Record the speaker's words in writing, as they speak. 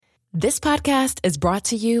This podcast is brought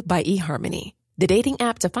to you by eHarmony, the dating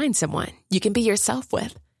app to find someone you can be yourself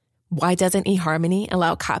with. Why doesn't eHarmony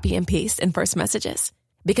allow copy and paste in first messages?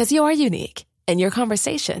 Because you are unique, and your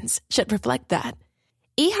conversations should reflect that.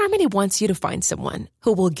 eHarmony wants you to find someone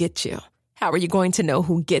who will get you. How are you going to know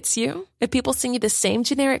who gets you? If people send you the same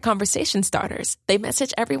generic conversation starters they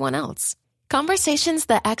message everyone else. Conversations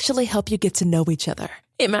that actually help you get to know each other.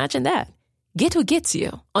 Imagine that. Get who gets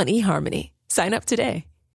you on eHarmony. Sign up today.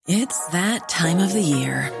 It's that time of the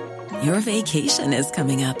year. Your vacation is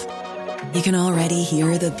coming up. You can already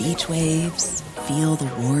hear the beach waves, feel the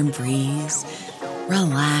warm breeze,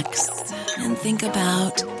 relax, and think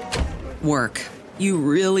about work. You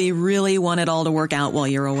really, really want it all to work out while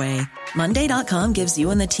you're away. Monday.com gives you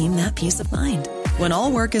and the team that peace of mind. When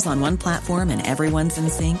all work is on one platform and everyone's in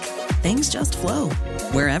sync, things just flow.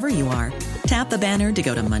 Wherever you are, tap the banner to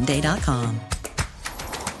go to Monday.com.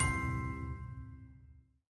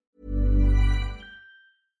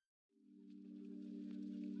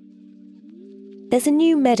 There's a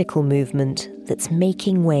new medical movement that's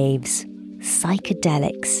making waves,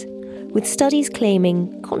 psychedelics, with studies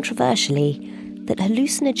claiming, controversially, that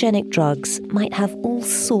hallucinogenic drugs might have all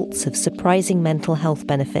sorts of surprising mental health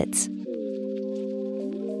benefits.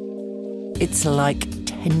 It's like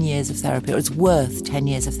 10 years of therapy, or it's worth 10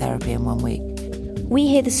 years of therapy in 1 week. We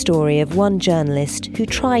hear the story of one journalist who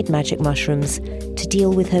tried magic mushrooms to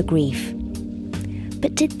deal with her grief.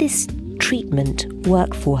 But did this treatment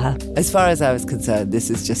work for her? As far as I was concerned,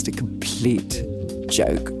 this is just a complete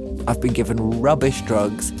joke. I've been given rubbish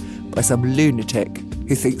drugs by some lunatic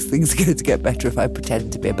who thinks things are going to get better if I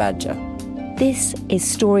pretend to be a badger. This is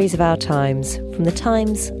Stories of Our Times from The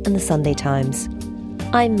Times and The Sunday Times.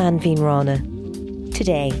 I'm Manveen Rana.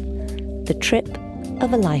 Today, the trip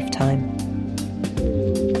of a lifetime.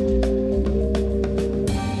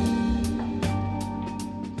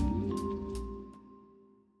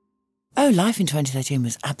 Oh, life in 2013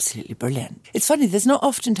 was absolutely brilliant. It's funny, there's not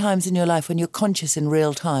often times in your life when you're conscious in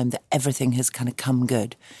real time that everything has kind of come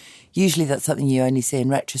good. Usually that's something you only see in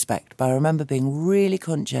retrospect, but I remember being really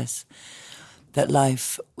conscious that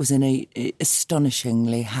life was in an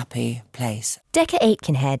astonishingly happy place. Decca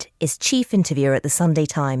Aitkenhead is chief interviewer at The Sunday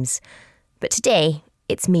Times, but today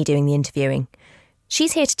it's me doing the interviewing.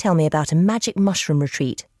 She's here to tell me about a magic mushroom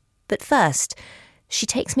retreat, but first, she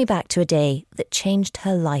takes me back to a day that changed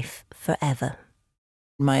her life forever.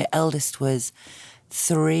 My eldest was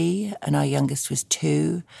 3 and our youngest was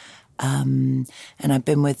 2. And I'd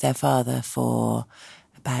been with their father for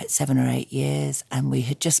about 7 or 8 years, and we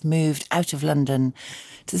had just moved out of London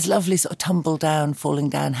to this lovely sort of tumble-down,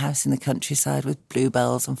 falling-down house in the countryside with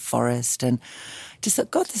bluebells and forest, and just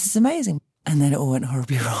thought, God, this is amazing. And then it all went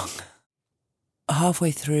horribly wrong.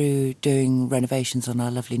 Halfway through doing renovations on our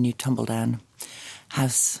lovely new tumble-down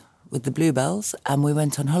house with the bluebells, and we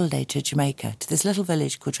went on holiday to Jamaica, to this little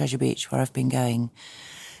village called Treasure Beach, where I've been going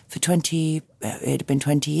for it had been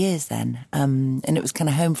 20 years then. And it was kind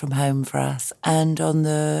of home from home for us. And on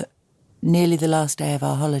nearly the last day of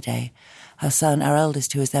our holiday, our son, our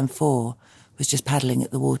eldest, who was then 4, was just paddling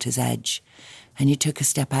at the water's edge. And he took a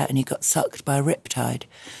step out and he got sucked by a riptide,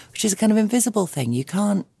 which is a kind of invisible thing. You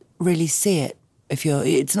can't really see it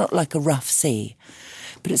it's not like a rough sea,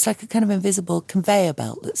 but it's like a kind of invisible conveyor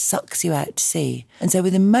belt that sucks you out to sea. And so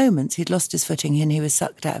within moments, he'd lost his footing and he was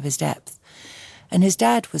sucked out of his depth. And his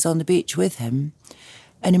dad was on the beach with him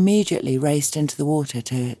and immediately raced into the water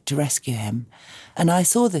to rescue him. And I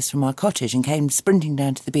saw this from our cottage and came sprinting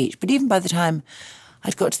down to the beach. But even by the time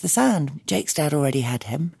I'd got to the sand, Jake's dad already had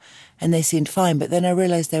him and they seemed fine. But then I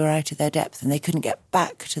realised they were out of their depth and they couldn't get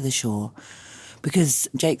back to the shore because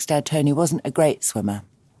Jake's dad, Tony, wasn't a great swimmer.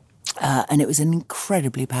 And it was an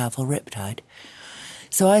incredibly powerful riptide.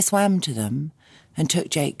 So I swam to them and took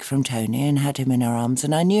Jake from Tony and had him in our arms.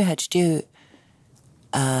 And I knew how to do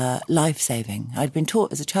life-saving. I'd been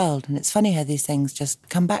taught as a child, and it's funny how these things just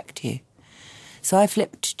come back to you. So I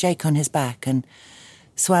flipped Jake on his back and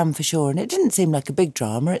swam for shore, and it didn't seem like a big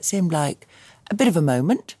drama. It seemed like a bit of a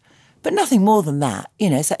moment, but nothing more than that. You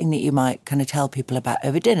know, something that you might kind of tell people about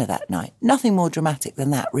over dinner that night. Nothing more dramatic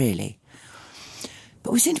than that, really.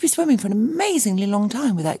 But we seemed to be swimming for an amazingly long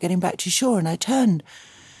time without getting back to shore, and I turned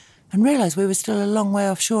and realised we were still a long way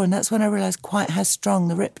offshore, and that's when I realised quite how strong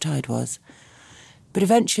the riptide was. But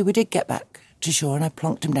eventually we did get back to shore and I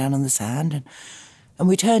plonked him down on the sand and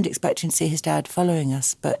we turned expecting to see his dad following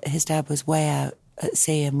us, but his dad was way out at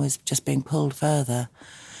sea and was just being pulled further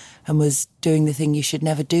and was doing the thing you should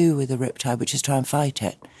never do with a riptide, which is try and fight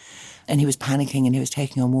it. and he was panicking and he was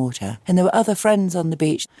taking on water. And there were other friends on the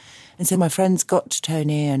beach. And so my friends got to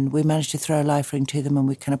Tony and we managed to throw a life ring to them and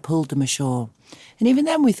we kind of pulled them ashore. And even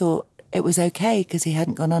then we thought it was okay because he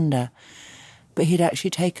hadn't gone under. But he'd actually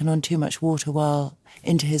taken on too much water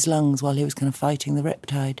into his lungs while he was kind of fighting the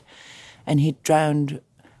riptide. And he'd drowned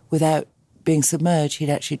without being submerged. He'd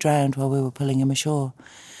actually drowned while we were pulling him ashore.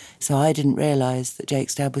 So I didn't realise that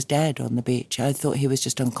Jake's dad was dead on the beach. I thought he was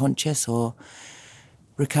just unconscious or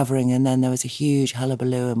recovering, and then there was a huge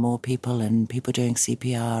hullabaloo and more people and people doing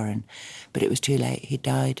CPR, but it was too late. He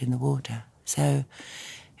died in the water. So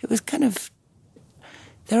it was kind of...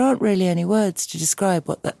 There aren't really any words to describe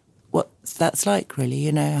what that's like, really.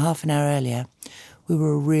 You know, half an hour earlier, we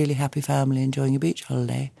were a really happy family enjoying a beach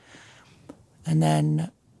holiday. And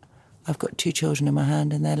then I've got 2 children in my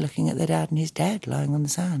hand and they're looking at their dad and he's dead, lying on the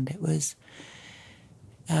sand. It was,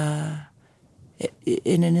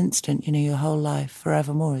 in an instant, you know, your whole life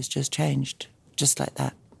forevermore has just changed, just like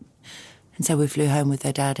that. And so we flew home with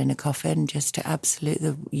their dad in a coffin, just to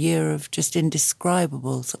the year of just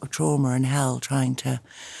indescribable sort of trauma and hell, trying to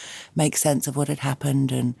make sense of what had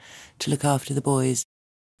happened and to look after the boys.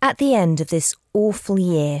 At the end of this awful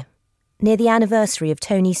year, near the anniversary of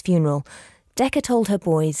Tony's funeral, Decca told her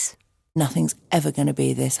boys, nothing's ever going to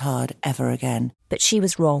be this hard ever again. But she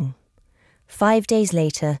was wrong. 5 days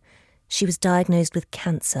later, she was diagnosed with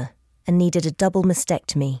cancer and needed a double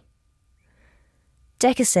mastectomy.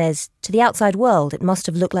 Decca says, to the outside world, it must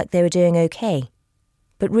have looked like they were doing okay.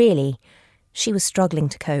 But really, she was struggling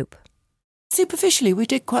to cope. Superficially, we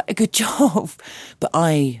did quite a good job. But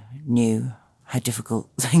I knew how difficult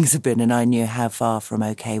things have been and I knew how far from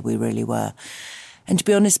okay we really were. And to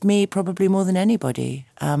be honest, me probably more than anybody.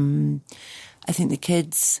 I think the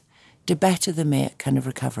kids did better than me at kind of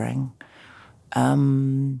recovering.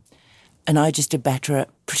 And I just did better at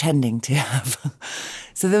pretending to have.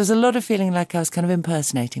 So there was a lot of feeling like I was kind of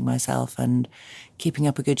impersonating myself and keeping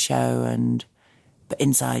up a good show. But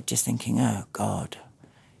inside just thinking, oh, God,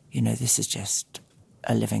 you know, this is just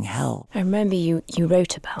a living hell. I remember you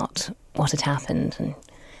wrote about what had happened and,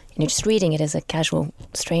 you know, just reading it as a casual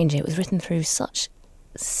stranger, it was written through such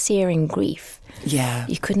searing grief. Yeah.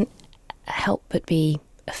 You couldn't help but be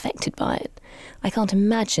affected by it. I can't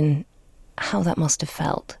imagine how that must have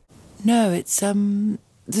felt. No, it's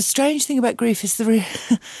the strange thing about grief is of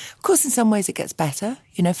course in some ways it gets better.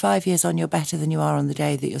 You know, 5 years on you're better than you are on the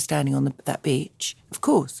day that you're standing on that beach, of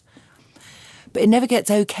course. But it never gets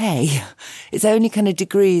okay. It's only kind of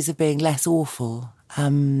degrees of being less awful.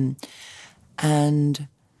 And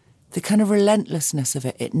the kind of relentlessness of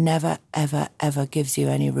it, it never, ever, ever gives you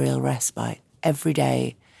any real respite. Every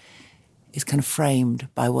day is kind of framed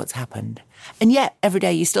by what's happened. And yet, every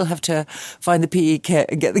day you still have to find the PE kit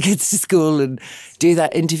and get the kids to school and do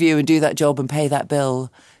that interview and do that job and pay that bill.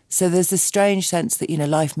 So there's this strange sense that, you know,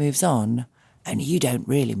 life moves on and you don't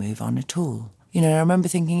really move on at all. You know, I remember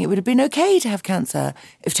thinking it would have been okay to have cancer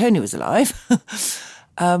if Tony was alive.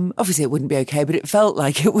 Obviously, it wouldn't be okay, but it felt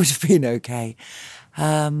like it would have been okay.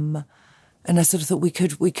 And I sort of thought we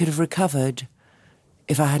could have recovered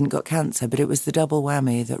if I hadn't got cancer, but it was the double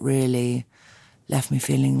whammy that really left me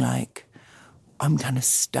feeling like I'm kind of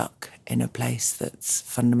stuck in a place that's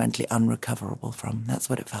fundamentally unrecoverable from. That's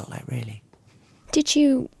what it felt like, really. Did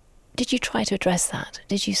you try to address that?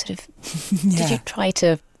 Did you sort of Did you try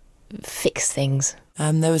to fix things?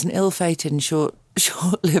 There was an ill-fated and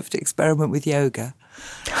short-lived experiment with yoga.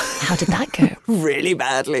 How did that go? Really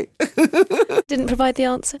badly. Didn't provide the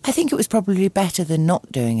answer? I think it was probably better than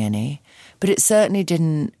not doing any, but it certainly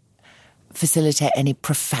didn't facilitate any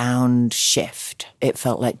profound shift. It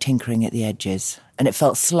felt like tinkering at the edges, and it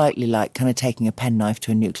felt slightly like kind of taking a penknife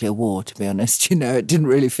to a nuclear war, to be honest. You know, it didn't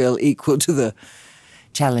really feel equal to the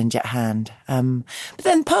challenge at hand. But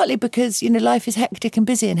then partly because, you know, life is hectic and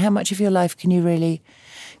busy, and how much of your life can you really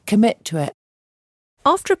commit to it?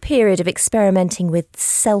 After a period of experimenting with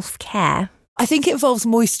self-care... I think it involves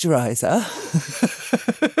moisturiser,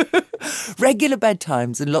 regular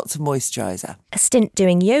bedtimes and lots of moisturiser. A stint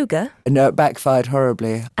doing yoga... No, it backfired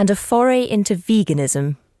horribly. And a foray into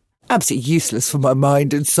veganism. Absolutely useless for my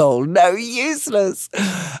mind and soul. No, useless.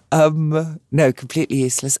 No, completely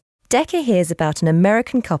useless. Decca hears about an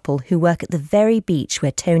American couple who work at the very beach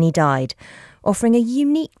where Tony died, offering a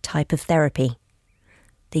unique type of therapy.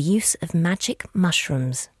 The use of magic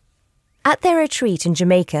mushrooms. At their retreat in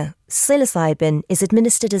Jamaica, psilocybin is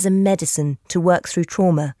administered as a medicine to work through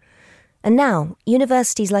trauma. And now,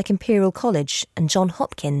 universities like Imperial College and Johns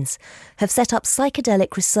Hopkins have set up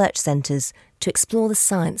psychedelic research centres to explore the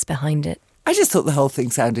science behind it. I just thought the whole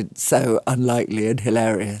thing sounded so unlikely and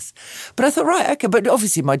hilarious. But I thought, right, OK, but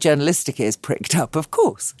obviously my journalistic ears pricked up, of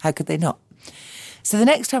course. How could they not? So the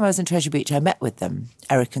next time I was in Treasure Beach, I met with them,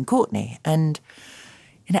 Eric and Courtney. And,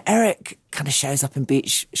 Eric kind of shows up in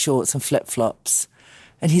beach shorts and flip-flops.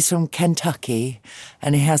 And he's from Kentucky.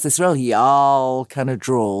 And he has this real y'all kind of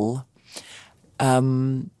drawl.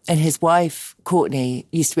 And his wife, Courtney,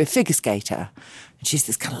 used to be a figure skater. And she's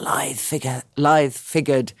this kind of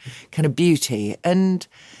lithe-figured kind of beauty. And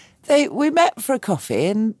we met for a coffee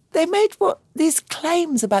and they made these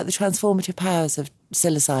claims about the transformative powers of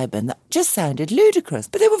psilocybin that just sounded ludicrous.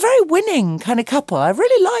 But they were a very winning kind of couple. I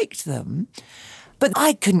really liked them. But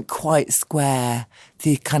I couldn't quite square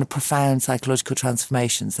the kind of profound psychological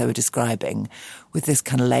transformations they were describing with this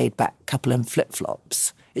kind of laid-back couple in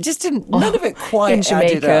flip-flops. It just didn't, none of it quite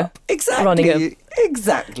added up. Exactly.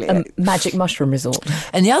 Exactly. A magic mushroom resort.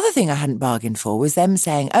 And the other thing I hadn't bargained for was them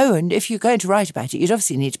saying, and if you're going to write about it, you'd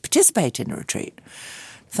obviously need to participate in a retreat.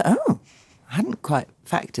 I thought, I hadn't quite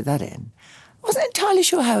factored that in. I wasn't entirely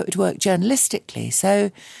sure how it would work journalistically. So,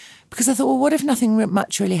 because I thought, well, what if nothing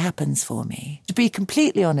much really happens for me? To be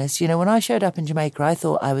completely honest, when I showed up in Jamaica, I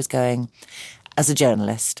thought I was going as a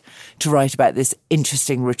journalist to write about this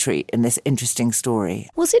interesting retreat and this interesting story.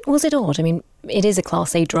 Was it odd? I mean, it is a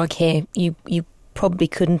Class A drug here. You probably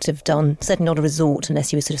couldn't have done, certainly not a resort,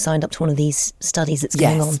 unless you were sort of signed up to one of these studies that's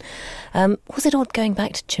going on. Was it odd going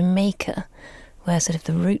back to Jamaica, where sort of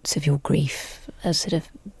the roots of your grief are sort of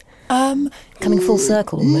coming full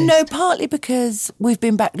circle almost? No, partly because we've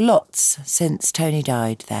been back lots since Tony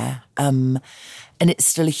died there. And it's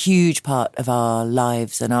still a huge part of our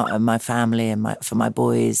lives and my family and for my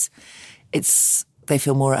boys. They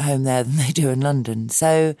feel more at home there than they do in London.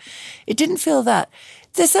 So it didn't feel that.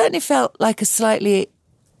 There certainly felt like a slightly...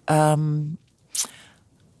 I'm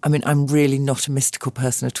really not a mystical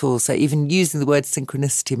person at all. So even using the word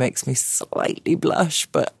synchronicity makes me slightly blush.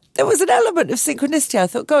 But there was an element of synchronicity. I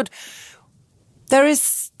thought, God, there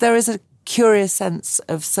is a curious sense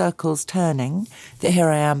of circles turning, that here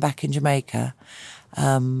I am back in Jamaica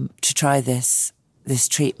to try this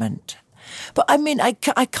treatment. But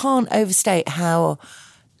I can't overstate how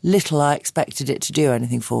little I expected it to do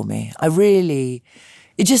anything for me.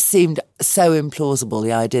 It just seemed so implausible,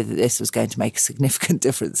 the idea that this was going to make a significant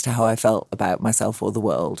difference to how I felt about myself or the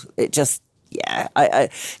world. It just,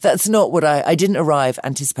 that's not what I didn't arrive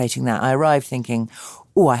anticipating that. I arrived thinking,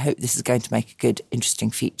 I hope this is going to make a good,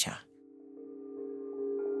 interesting feature.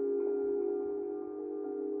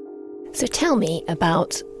 So tell me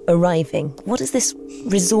about arriving. What is this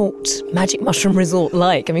resort, Magic Mushroom Resort,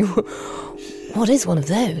 like? I mean, what is one of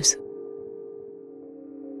those?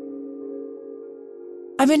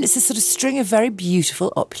 It's a sort of string of very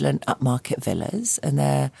beautiful, opulent, upmarket villas, and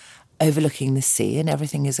they're overlooking the sea, and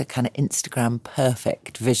everything is a kind of Instagram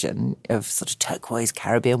perfect vision of sort of turquoise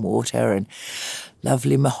Caribbean water and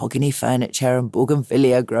lovely mahogany furniture and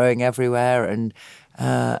bougainvillea growing everywhere and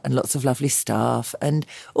lots of lovely staff. And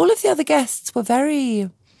all of the other guests were very,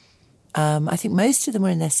 I think most of them were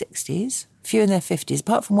in their 60s, a few in their 50s.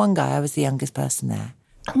 Apart from one guy, I was the youngest person there.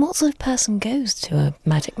 And what sort of person goes to a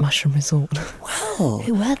Magic Mushroom Resort? Well,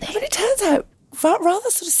 who were they? It turns out rather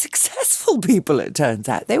sort of successful people, it turns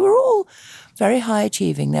out. They were all very high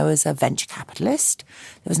achieving. There was a venture capitalist,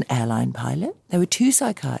 there was an airline pilot, there were 2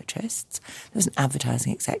 psychiatrists, there was an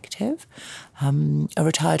advertising executive, a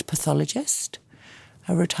retired pathologist,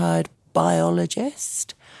 a retired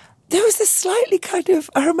biologist. There was this slightly kind of...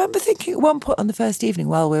 I remember thinking at one point on the first evening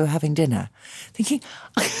while we were having dinner, thinking,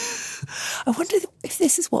 I wonder if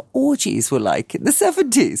this is what orgies were like in the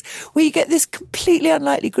 70s, where you get this completely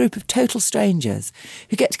unlikely group of total strangers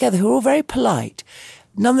who get together, who are all very polite,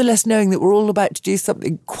 nonetheless knowing that we're all about to do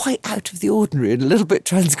something quite out of the ordinary and a little bit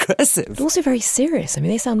transgressive. But also very serious. I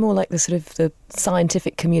mean, they sound more like the sort of the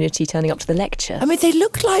scientific community turning up to the lecture. I mean, they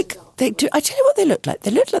look like... I tell you what they look like.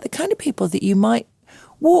 They look like the kind of people that you might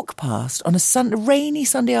walk past on a rainy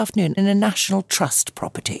Sunday afternoon in a National Trust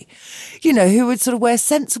property, who would sort of wear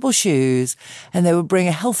sensible shoes and they would bring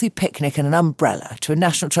a healthy picnic and an umbrella to a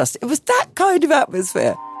National Trust. It was that kind of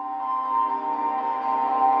atmosphere.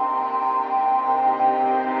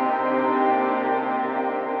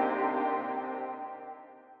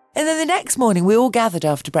 And then the next morning, we all gathered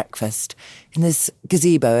after breakfast in this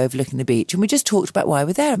gazebo overlooking the beach, and we just talked about why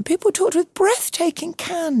we're there. And people talked with breathtaking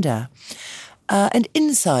candour and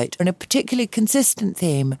insight. And a particularly consistent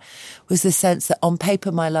theme was the sense that on paper,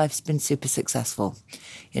 my life's been super successful.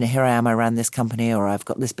 Here I am, I ran this company, or I've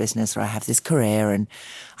got this business, or I have this career, and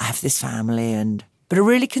I have this family. But a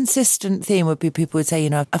really consistent theme would be people would say,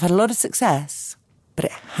 I've had a lot of success, but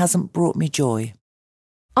it hasn't brought me joy.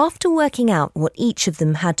 After working out what each of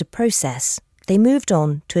them had to process, they moved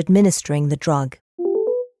on to administering the drug.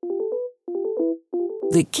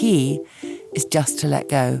 The key is just to let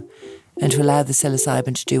go and to allow the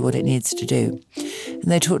psilocybin to do what it needs to do. And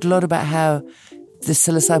they talked a lot about how the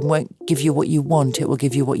psilocybin won't give you what you want, it will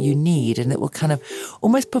give you what you need, and it will kind of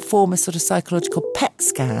almost perform a sort of psychological PET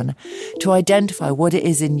scan to identify what it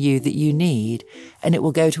is in you that you need, and it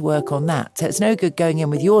will go to work on that. So it's no good going in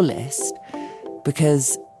with your list,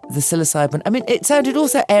 because the psilocybin, I mean, it sounded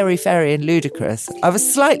also airy-fairy and ludicrous. I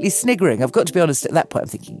was slightly sniggering, I've got to be honest, at that point I'm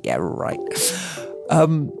thinking, yeah, right.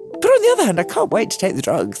 But on the other hand, I can't wait to take the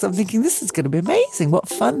drugs. I'm thinking, this is going to be amazing, what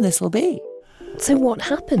fun this will be. So what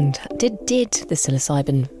happened? Did the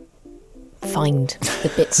psilocybin find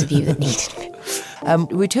the bits of you that needed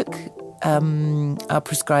it? We took our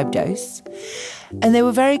prescribed dose, and they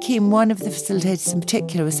were very keen. One of the facilitators in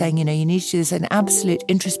particular was saying, you need to do this in absolute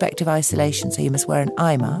introspective isolation, so you must wear an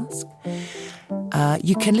eye mask.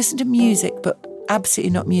 You can listen to music, but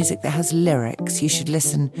absolutely not music that has lyrics. You should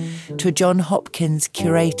listen to a John Hopkins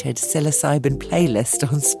curated psilocybin playlist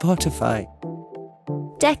on Spotify.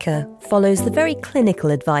 Decca follows the very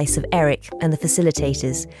clinical advice of Eric and the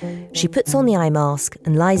facilitators. She puts on the eye mask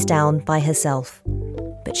and lies down by herself.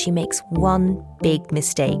 But she makes one big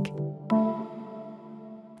mistake.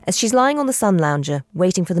 As she's lying on the sun lounger,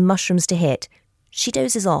 waiting for the mushrooms to hit, she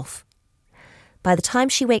dozes off. By the time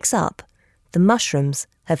she wakes up, the mushrooms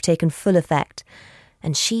have taken full effect,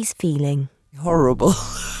 and she's feeling horrible.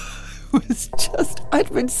 It was just,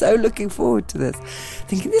 I'd been so looking forward to this,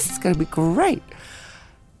 thinking this is going to be great.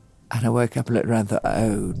 And I woke up and looked around and thought,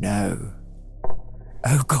 oh no.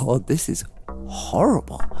 Oh God, this is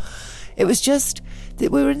horrible. It was just that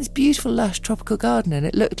we were in this beautiful, lush tropical garden and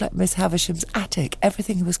it looked like Miss Havisham's attic.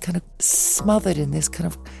 Everything was kind of smothered in this kind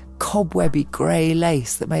of cobwebby grey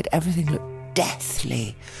lace that made everything look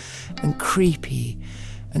deathly and creepy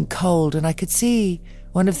and cold. And I could see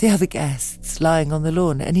one of the other guests lying on the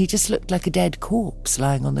lawn and he just looked like a dead corpse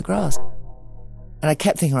lying on the grass. And I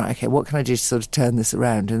kept thinking, right, okay, what can I do to sort of turn this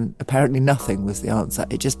around? And apparently nothing was the answer.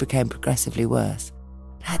 It just became progressively worse.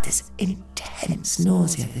 I had this intense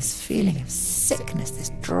nausea, this feeling of sickness,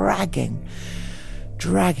 this dragging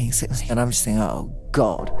sickness. And I'm just thinking, oh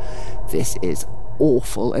God, this is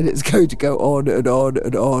awful and it's going to go on and on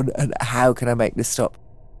and on. And how can I make this stop?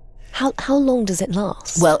 How long does it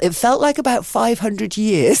last? Well, it felt like about 500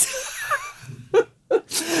 years.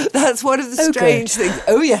 That's one of the strange things.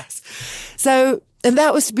 Oh, yes. So, and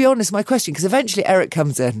that was, to be honest, my question, because eventually Eric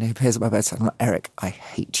comes in and he appears at my bedside. I'm like, Eric, I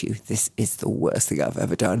hate you. This is the worst thing I've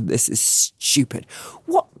ever done. This is stupid.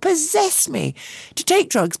 What possessed me to take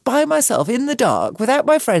drugs by myself in the dark without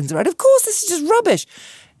my friends around? Of course, this is just rubbish.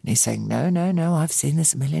 And he's saying, no, I've seen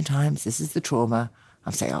this a million times. This is the trauma.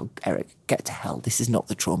 I'm saying, oh, Eric, get to hell. This is not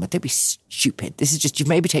the trauma. Don't be stupid. This is just, you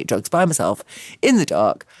made me take drugs by myself in the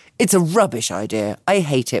dark. It's a rubbish idea. I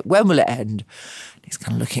hate it. When will it end? And he's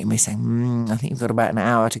kind of looking at me saying, I think you've got about an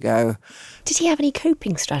hour to go. Did he have any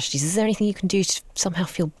coping strategies? Is there anything you can do to somehow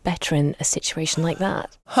feel better in a situation like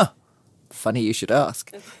that? Funny you should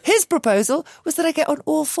ask. His proposal was that I get on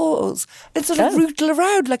all fours and sort of rootle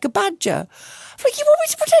around like a badger. I'm like, you want me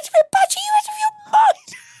to pretend to be a badger? You out of your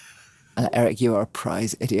mind? Eric, you are a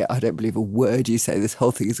prize idiot. I don't believe a word you say. This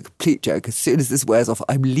whole thing is a complete joke. As soon as this wears off,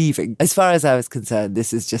 I'm leaving. As far as I was concerned,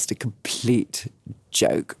 this is just a complete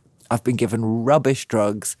joke. I've been given rubbish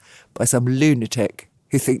drugs by some lunatic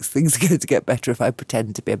who thinks things are going to get better if I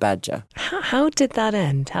pretend to be a badger. How did that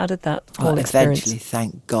end? How did that whole experience? Eventually,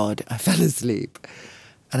 thank God, I fell asleep.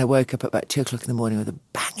 And I woke up at about 2 o'clock in the morning with a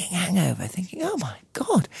banging hangover, thinking, oh my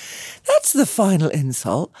God, that's the final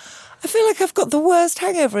insult. I feel like I've got the worst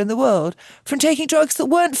hangover in the world from taking drugs that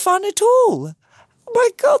weren't fun at all. Oh my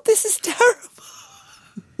God, this is terrible.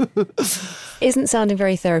 Isn't sounding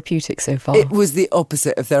very therapeutic so far. It was the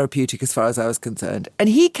opposite of therapeutic as far as I was concerned. And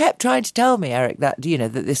he kept trying to tell me, Eric, that,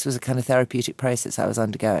 that this was a kind of therapeutic process I was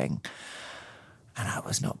undergoing. And I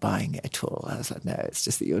was not buying it at all. I was like, no, it's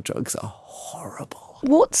just that your drugs are horrible.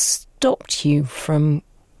 What stopped you from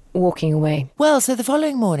walking away? Well, so the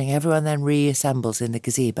following morning, everyone then reassembles in the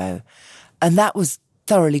gazebo. And that was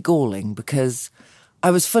thoroughly galling because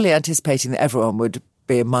I was fully anticipating that everyone would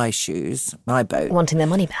be in my shoes, my boat. Wanting their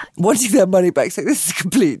money back. So this is a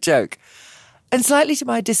complete joke. And slightly to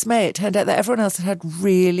my dismay, it turned out that everyone else had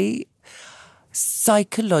really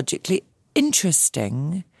psychologically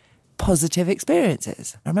interesting, positive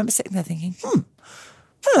experiences. I remember sitting there thinking,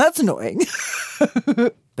 that's annoying.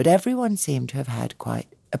 But everyone seemed to have had quite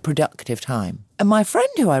a productive time. And my friend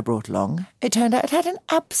who I brought along, it turned out, had an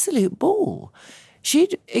absolute ball.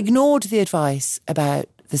 She'd ignored the advice about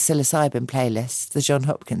the psilocybin playlists, the John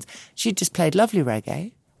Hopkins. She'd just played lovely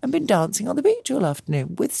reggae and been dancing on the beach all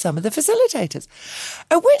afternoon with some of the facilitators.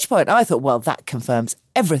 At which point I thought, well, that confirms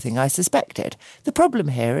everything I suspected. The problem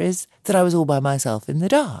here is that I was all by myself in the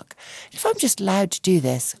dark. If I'm just allowed to do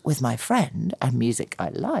this with my friend and music I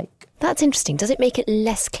like... That's interesting. Does it make it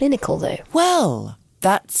less clinical, though? Well,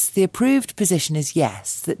 that's the approved position is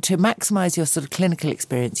yes, that to maximise your sort of clinical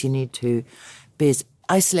experience, you need to be as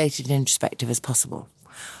isolated and introspective as possible.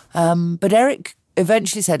 But Eric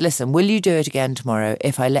eventually said, listen, will you do it again tomorrow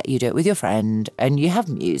if I let you do it with your friend and you have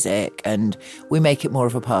music and we make it more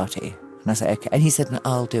of a party? And I said, OK. And he said, no,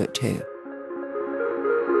 I'll do it too.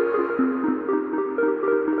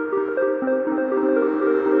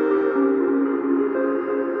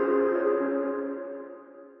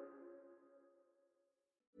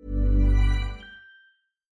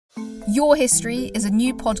 Your History is a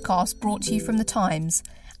new podcast brought to you from The Times,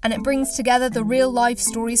 and it brings together the real life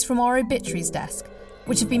stories from our obituaries desk,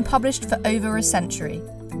 which have been published for over a century.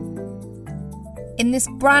 In this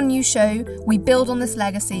brand new show, we build on this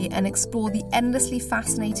legacy and explore the endlessly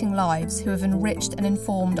fascinating lives who have enriched and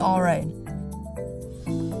informed our own.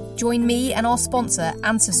 Join me and our sponsor,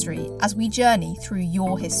 Ancestry, as we journey through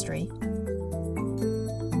your history.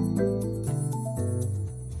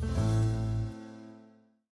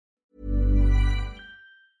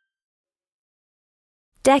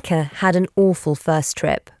 Decca had an awful first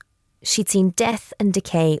trip. She'd seen death and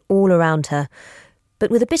decay all around her,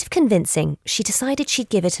 but with a bit of convincing, she decided she'd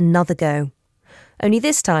give it another go. Only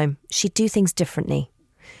this time, she'd do things differently.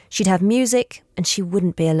 She'd have music, and she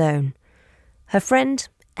wouldn't be alone. Her friend,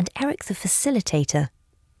 and Eric the facilitator,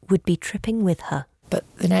 would be tripping with her. But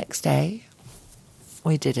the next day,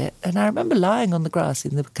 we did it, and I remember lying on the grass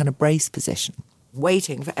in the kind of brace position,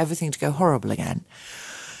 waiting for everything to go horrible again.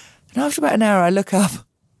 And after about an hour, I look up,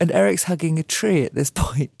 and Eric's hugging a tree at this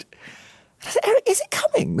point. And I said, Eric, is it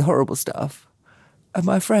coming, the horrible stuff? And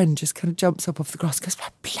my friend just kind of jumps up off the grass and goes, I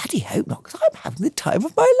bloody hope not, because I'm having the time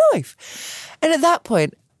of my life. And at that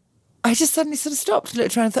point, I just suddenly sort of stopped and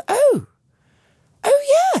looked around and thought, oh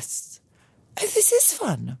yes, oh, this is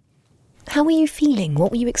fun. How were you feeling? What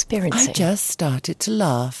were you experiencing? I just started to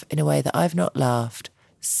laugh in a way that I've not laughed,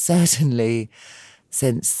 certainly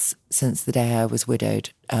since the day I was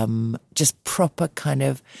widowed. Just proper kind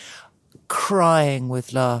of crying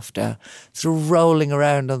with laughter, sort of rolling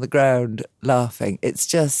around on the ground laughing. It's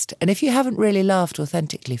just, and if you haven't really laughed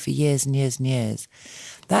authentically for years and years and years,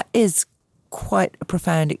 that is quite a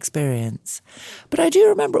profound experience. But I do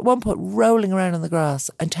remember at one point rolling around on the grass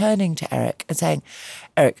and turning to Eric and saying,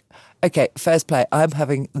 Eric, OK, first play, I'm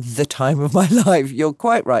having the time of my life. You're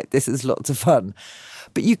quite right, this is lots of fun.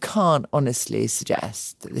 But you can't honestly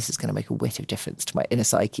suggest that this is going to make a whit of difference to my inner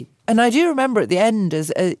psyche. And I do remember at the end,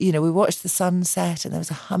 as we watched the sunset and there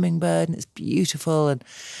was a hummingbird and it's beautiful. And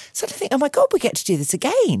sort of think, oh my God, we get to do this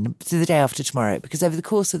again the day after tomorrow, because over the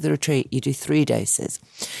course of the retreat, you do 3 doses.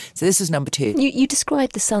 So this was number 2. You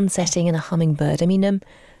described the sun setting and a hummingbird. I mean,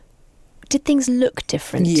 did things look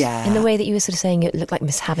different? Yeah. In the way that you were sort of saying it looked like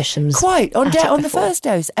Miss Havisham's. Quite. On the first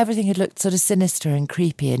dose, everything had looked sort of sinister and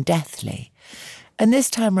creepy and deathly. And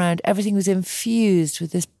this time round, everything was infused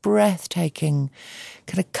with this breathtaking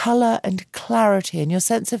kind of colour and clarity, and your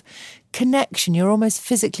sense of connection. You're almost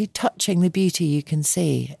physically touching the beauty you can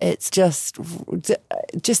see. It's just the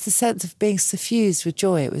sense of being suffused with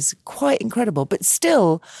joy. It was quite incredible. But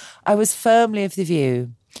still, I was firmly of the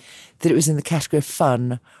view that it was in the category of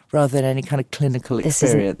fun rather than any kind of clinical experience.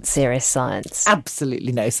 This isn't serious science.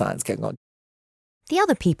 Absolutely no science going on. The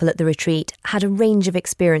other people at the retreat had a range of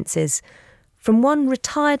experiences, from one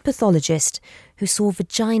retired pathologist who saw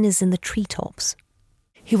vaginas in the treetops.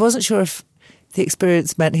 He wasn't sure if the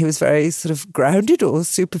experience meant he was very sort of grounded or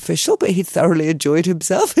superficial, but he thoroughly enjoyed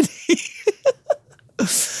himself.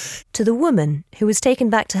 To the woman who was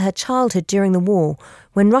taken back to her childhood during the war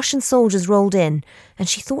when Russian soldiers rolled in and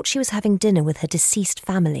she thought she was having dinner with her deceased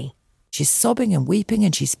family. She's sobbing and weeping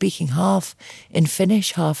and she's speaking half in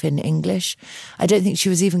Finnish, half in English. I don't think she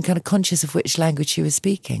was even kind of conscious of which language she was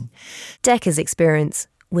speaking. Decca's experience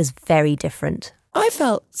was very different. I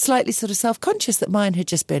felt slightly sort of self-conscious that mine had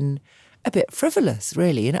just been a bit frivolous,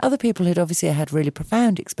 really, and other people had obviously had really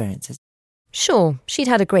profound experiences. Sure, she'd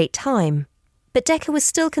had a great time, but Decca was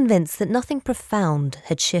still convinced that nothing profound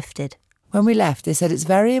had shifted. When we left, they said it's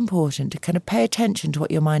very important to kind of pay attention to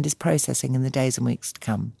what your mind is processing in the days and weeks to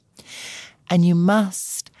come. And you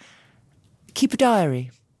must keep a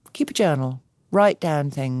diary, keep a journal, write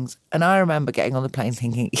down things. And I remember getting on the plane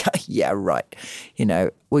thinking, yeah, right.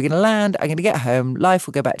 We're going to land, I'm going to get home, life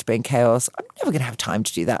will go back to being chaos. I'm never going to have time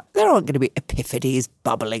to do that. There aren't going to be epiphanies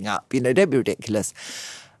bubbling up, don't be ridiculous.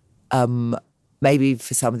 Maybe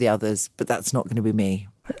for some of the others, but that's not going to be me.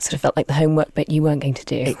 It sort of felt like the homework bit you weren't going to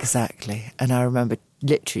do. Exactly. And I remember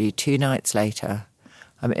literally 2 nights later,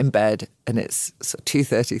 I'm in bed and it's sort of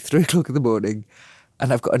 2:30, 3 o'clock in the morning,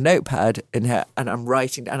 and I've got a notepad in here and I'm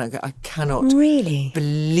writing down. I cannot really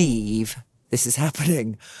believe this is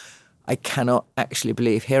happening. I cannot actually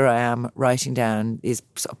believe. Here I am writing down these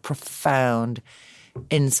sort of profound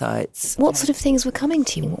insights. What sort of things were coming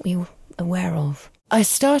to you? What were you aware of? I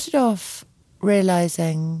started off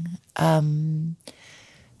realising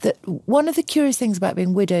that one of the curious things about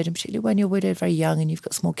being widowed, and particularly when you're widowed very young and you've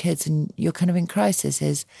got small kids and you're kind of in crisis,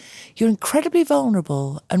 is you're incredibly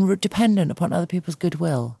vulnerable and dependent upon other people's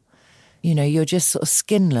goodwill. You know, you're just sort of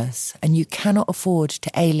skinless and you cannot afford to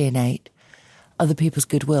alienate other people's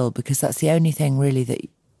goodwill because that's the only thing really that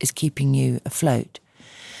is keeping you afloat.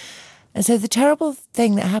 And so the terrible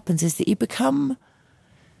thing that happens is that you become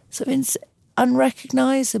sort of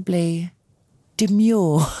unrecognisably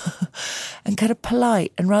demure and kind of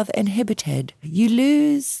polite and rather inhibited. You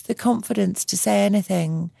lose the confidence to say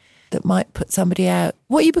anything that might put somebody out.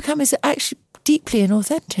 What you become is actually deeply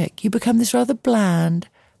inauthentic. You become this rather bland,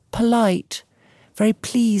 polite, very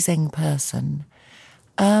pleasing person.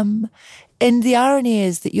 And the irony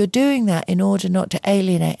is that you're doing that in order not to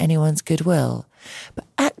alienate anyone's goodwill. But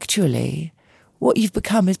actually, what you've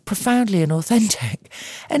become is profoundly inauthentic.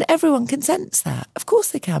 And everyone can sense that. Of course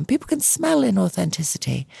they can. People can smell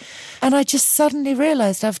inauthenticity. And I just suddenly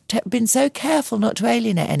realised I've been so careful not to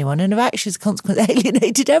alienate anyone and have actually as a consequence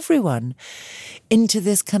alienated everyone into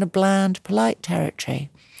this kind of bland, polite territory.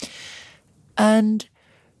 And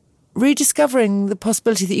rediscovering the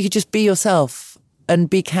possibility that you could just be yourself and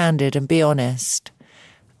be candid and be honest.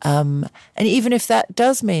 And even if that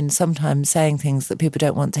does mean sometimes saying things that people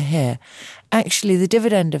don't want to hear, actually the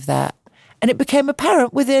dividend of that, and it became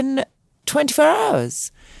apparent within 24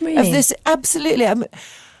 hours of this, absolutely.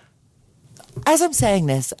 As I'm saying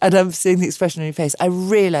this, and I'm seeing the expression on your face, I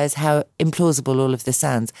realise how implausible all of this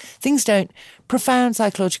sounds. Profound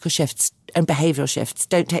psychological shifts and behavioural shifts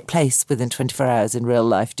don't take place within 24 hours in real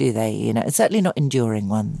life, do they? You know, and certainly not enduring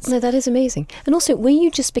ones. No, that is amazing. And also, were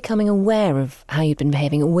you just becoming aware of how you'd been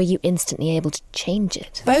behaving, or were you instantly able to change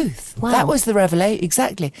it? Both. Wow. That was the revelation,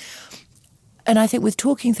 exactly. And I think with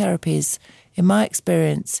talking therapies, in my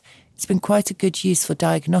experience, it's been quite a good, useful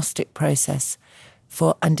diagnostic process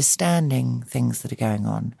for understanding things that are going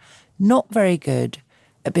on. Not very good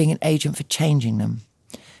at being an agent for changing them.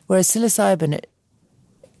 Whereas psilocybin,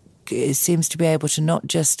 it seems to be able to not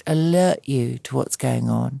just alert you to what's going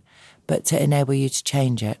on, but to enable you to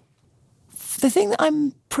change it. The thing that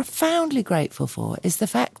I'm profoundly grateful for is the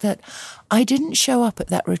fact that I didn't show up at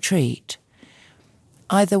that retreat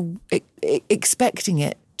either expecting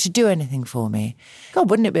it to do anything for me. God,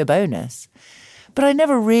 wouldn't it be a bonus? But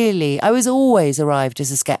I was always arrived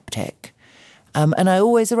as a skeptic, and I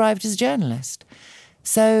always arrived as a journalist.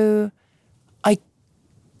 So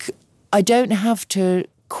I don't have to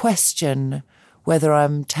question whether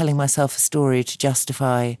I'm telling myself a story to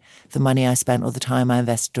justify the money I spent or the time I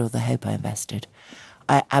invested or the hope I invested.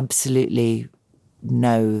 I absolutely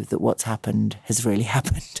know that what's happened has really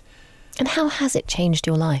happened. And how has it changed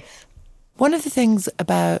your life? One of the things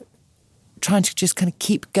about trying to just kind of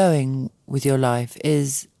keep going with your life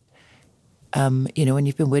is, when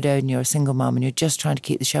you've been widowed and you're a single mum and you're just trying to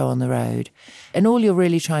keep the show on the road and all you're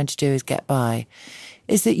really trying to do is get by,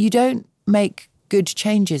 is that you don't make good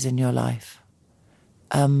changes in your life.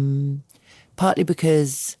 Partly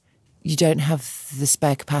because you don't have the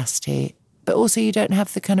spare capacity, but also you don't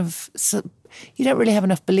have you don't really have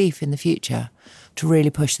enough belief in the future to really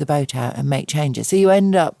push the boat out and make changes. So you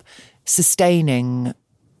end up sustaining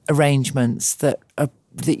arrangements that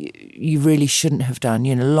you really shouldn't have done,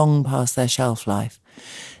 long past their shelf life.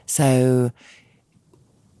 So,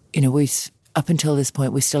 up until this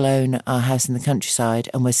point, we still own our house in the countryside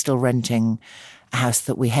and we're still renting a house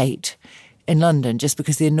that we hate in London, just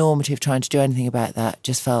because the enormity of trying to do anything about that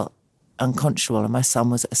just felt unconscionable. And my son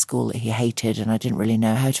was at a school that he hated and I didn't really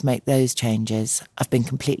know how to make those changes. I've been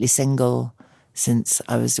completely single since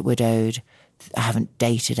I was widowed. I haven't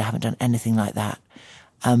dated, I haven't done anything like that.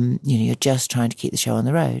 You're just trying to keep the show on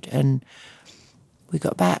the road. And we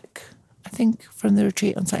got back, I think, from the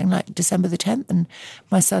retreat on something like December the 10th. And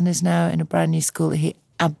my son is now in a brand new school that he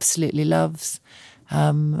absolutely loves.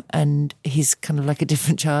 And he's kind of like a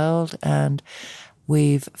different child. And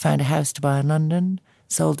we've found a house to buy in London,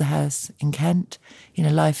 sold the house in Kent.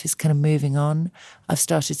 Life is kind of moving on. I've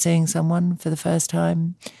started seeing someone for the first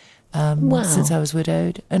time since I was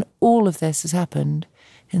widowed. And all of this has happened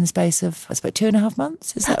in the space of, I suppose, 2.5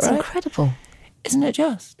 months. Is that right? That's incredible. Isn't it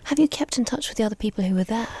just? Have you kept in touch with the other people who were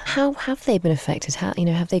there? How have they been affected? How,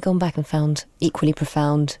 have they gone back and found equally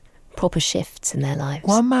profound, proper shifts in their lives?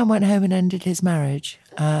 One man went home and ended his marriage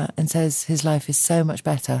and says his life is so much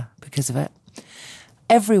better because of it.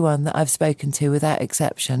 Everyone that I've spoken to, without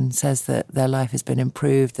exception, says that their life has been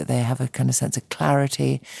improved, that they have a kind of sense of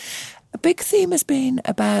clarity. A big theme has been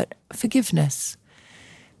about forgiveness.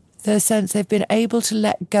 The sense they've been able to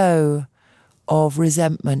let go of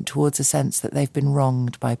resentment towards a sense that they've been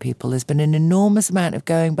wronged by people. There's been an enormous amount of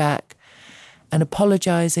going back and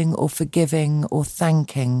apologising or forgiving or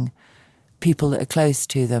thanking people that are close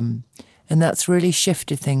to them. And that's really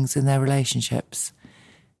shifted things in their relationships.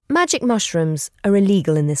 Magic mushrooms are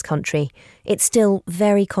illegal in this country. It's still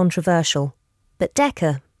very controversial. But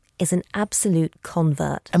Decca is an absolute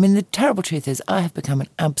convert. I mean, the terrible truth is I have become an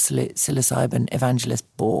absolute psilocybin evangelist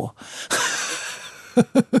bore.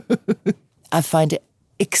 I find it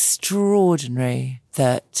extraordinary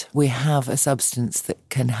that we have a substance that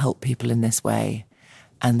can help people in this way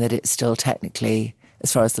and that it's still technically,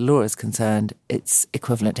 as far as the law is concerned, it's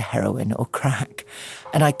equivalent to heroin or crack.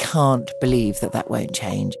 And I can't believe that that won't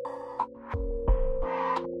change.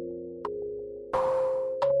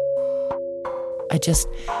 I just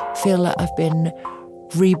feel like I've been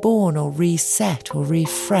reborn or reset or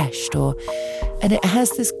refreshed, and it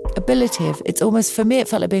has this ability of, it's almost, for me, it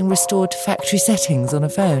felt like being restored to factory settings on a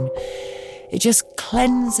phone. It just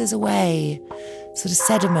cleanses away sort of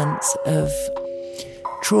sediments of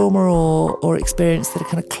trauma or experience that are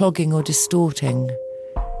kind of clogging or distorting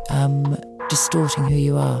who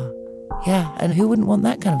you are. Yeah, and who wouldn't want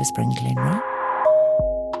that kind of a spring clean, right?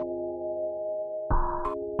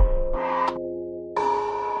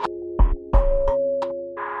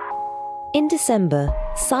 In December,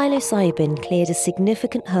 psilocybin cleared a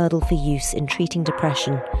significant hurdle for use in treating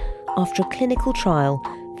depression after a clinical trial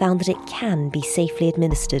found that it can be safely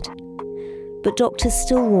administered. But doctors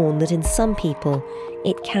still warn that in some people,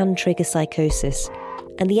 it can trigger psychosis,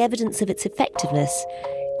 and the evidence of its effectiveness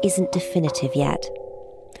isn't definitive yet.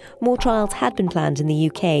 More trials had been planned in the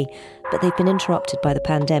UK, but they've been interrupted by the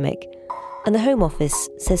pandemic. And the Home Office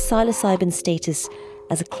says psilocybin's status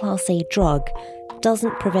as a Class A drug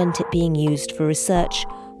doesn't prevent it being used for research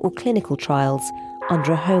or clinical trials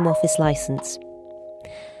under a Home Office licence.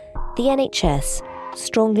 The NHS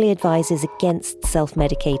strongly advises against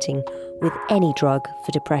self-medicating with any drug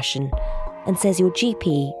for depression and says your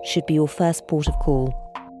GP should be your first port of call.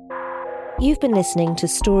 You've been listening to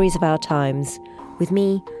Stories of Our Times with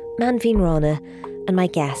me, Manveen Rana, and my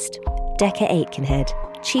guest, Decca Aitkenhead,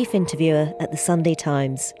 Chief Interviewer at the Sunday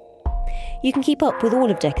Times. You can keep up with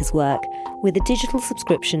all of Decca's work with a digital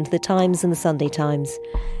subscription to The Times and The Sunday Times.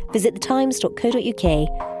 Visit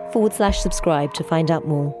thetimes.co.uk/subscribe to find out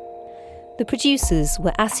more. The producers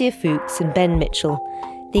were Assia Fuchs and Ben Mitchell.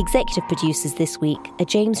 The executive producers this week are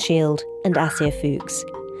James Shield and Assia Fuchs.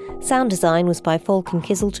 Sound design was by Falcon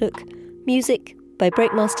Kizeltuk. Music by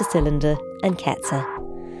Breakmaster Cylinder and Ketzer.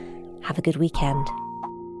 Have a good weekend.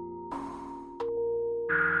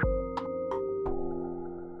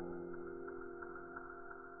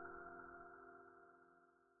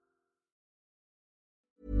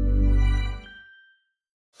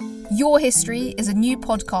 Your History is a new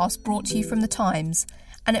podcast brought to you from The Times,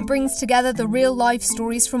 and it brings together the real-life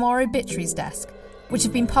stories from our obituaries desk, which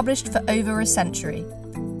have been published for over a century.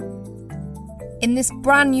 In this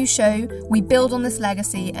brand new show, we build on this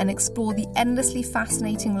legacy and explore the endlessly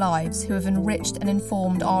fascinating lives who have enriched and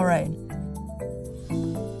informed our own.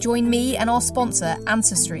 Join me and our sponsor,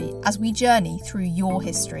 Ancestry, as we journey through your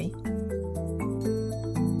history.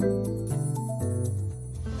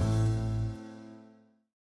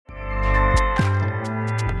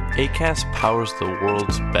 Acast powers the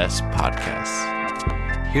world's best podcasts.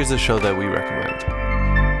 Here's a show that we recommend.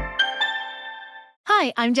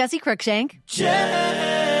 Hi, I'm Jessie Cruikshank. Jessie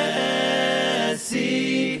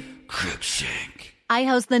Cruikshank. I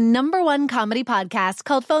host the #1 comedy podcast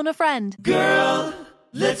called Phone a Friend. Girl,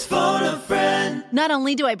 let's phone a friend. Not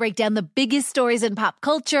only do I break down the biggest stories in pop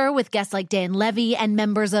culture with guests like Dan Levy and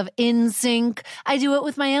members of NSYNC, I do it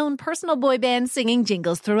with my own personal boy band singing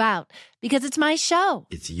jingles throughout. Because it's my show.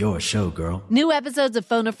 It's your show, girl. New episodes of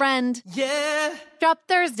Phone a Friend. Yeah. Drop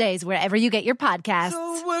Thursdays wherever you get your podcasts.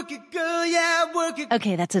 So work it, girl, yeah, work it.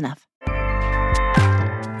 Okay, that's enough.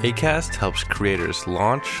 Acast helps creators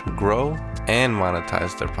launch, grow, and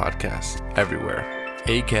monetize their podcasts everywhere.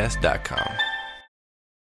 Acast.com.